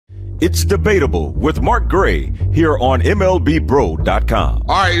It's Debatable with Mark Gray here on MLBBro.com.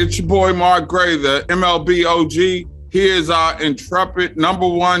 All right, it's your boy Mark Gray, the MLB OG. He is our intrepid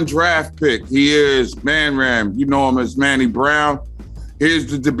 #1 draft pick. He is Man Ram. You know him as Manny Brown. Here's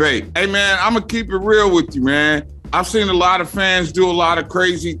the debate. Hey, man, I'm going to keep it real with you, man. I've seen a lot of fans do a lot of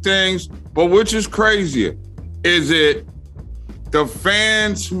crazy things, but which is crazier? Is it the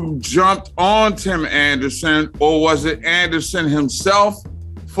fans who jumped on Tim Anderson, or was it Anderson himself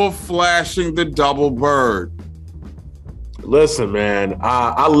for flashing the double bird? Listen, man,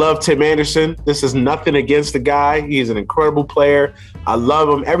 I love Tim Anderson. This is nothing against the guy. He's an incredible player. I love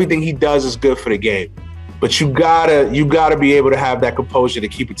him. Everything he does is good for the game. But you gotta be able to have that composure to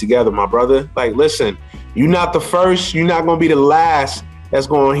keep it together, my brother. Like, listen, you're not the first. You're not going to be the last that's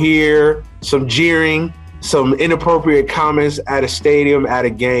going to hear some jeering, some inappropriate comments at a stadium, at a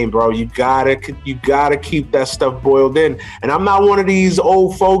game, bro. You gotta keep that stuff boiled in. And I'm not one of these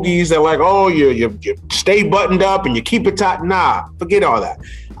old fogies that like, oh, you stay buttoned up and you keep it tight. Nah, forget all that.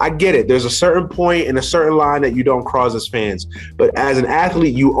 I get it. There's a certain point and a certain line that you don't cross as fans. But as an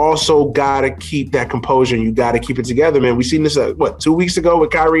athlete, you also gotta keep that composure and you gotta keep it together, man. We seen this 2 weeks ago with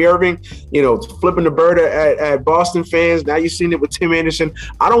Kyrie Irving, flipping the bird at Boston fans. Now you've seen it with Tim Anderson.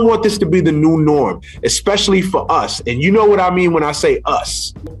 I don't want this to be the new norm, especially for us. And you know what I mean when I say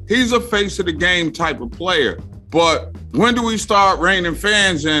us. He's a face of the game type of player. But when do we start reining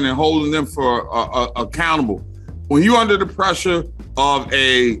fans in and holding them for accountable? When you're under the pressure of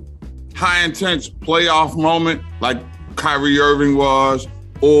a high-intense playoff moment like Kyrie Irving was,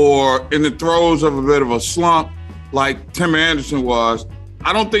 or in the throes of a bit of a slump like Tim Anderson was,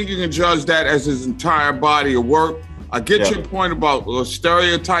 I don't think you can judge that as his entire body of work. I get your point about what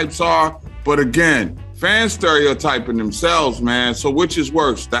stereotypes are, but again, fans stereotyping themselves, man. So which is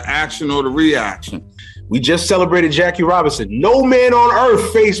worse, the action or the reaction? We just celebrated Jackie Robinson. No man on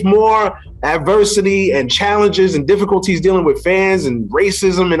earth faced more adversity and challenges and difficulties dealing with fans and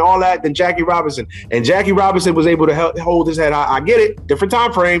racism and all that than Jackie Robinson. And Jackie Robinson was able to hold his head high. I get it, different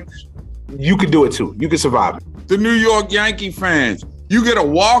time frame. You could do it too. You could survive it. The New York Yankee fans, you get a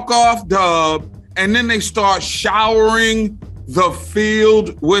walk-off dub, and then they start showering the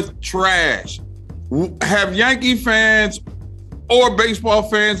field with trash. Have Yankee fans or baseball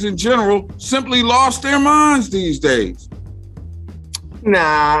fans in general simply lost their minds these days?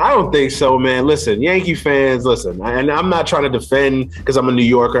 Nah, I don't think so, man. Listen, Yankee fans, listen, and I'm not trying to defend because I'm a New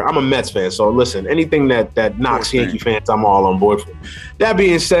Yorker. I'm a Mets fan. So listen, anything that knocks Yankee fans, I'm all on board for. That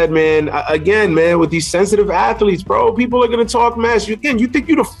being said, man, again, man, with these sensitive athletes, bro, people are going to talk mess. You think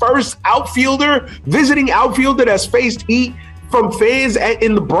you're the first visiting outfielder that's faced heat from fans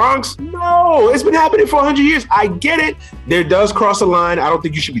in the Bronx? No, it's been happening for 100 years. I get it. There does cross a line. I don't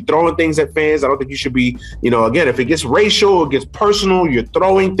think you should be throwing things at fans. I don't think you should be, again, if it gets racial, it gets personal, you're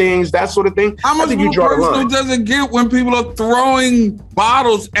throwing things, that sort of thing. How much more personal does it get when people are throwing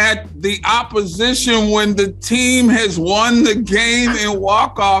bottles at the opposition when the team has won the game in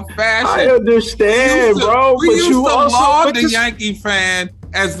walk-off fashion? I understand, bro. We used to laud the Yankee fan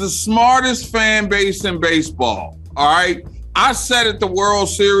as the smartest fan base in baseball, all right? I sat at the World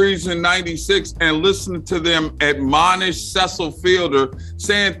Series in '96 and listened to them admonish Cecil Fielder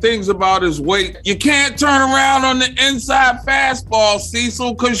saying things about his weight. You can't turn around on the inside fastball,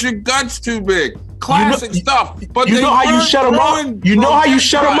 Cecil, because your gut's too big. Classic stuff. But you know how you shut them up? You know how you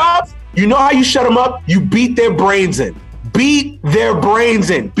shut them up? You know how you shut them up? You beat their brains in. Beat their brains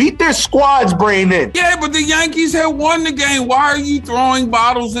in. Beat their squad's brain in. Yeah, but the Yankees have won the game. Why are you throwing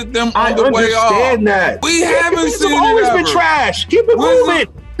bottles at them on the way off? I understand that. We haven't seen it ever. It's always been trash. Keep it moving.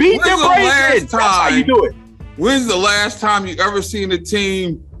 Beat their brains in. That's how you do it. When's the last time you ever seen a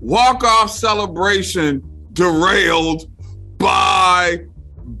team walk-off celebration derailed by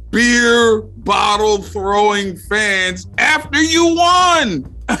beer bottle throwing fans after you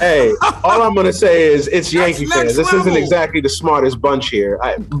won? Hey, all I'm going to say is it's Yankee fans. This isn't exactly the smartest bunch here,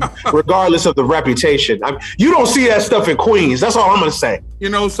 regardless of the reputation. You don't see that stuff in Queens. That's all I'm going to say. You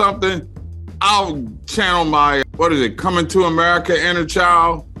know something? I'll channel my, Coming to America inner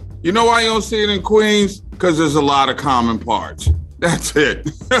child. You know why you don't see it in Queens? Because there's a lot of common parts. That's it.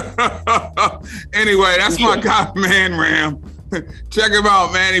 Anyway, that's my guy, Man Ram. Check him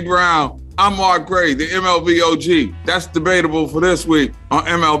out, Manny Brown. I'm Mark Gray, the MLB OG. That's Debatable for this week on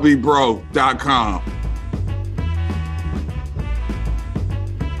MLBBro.com.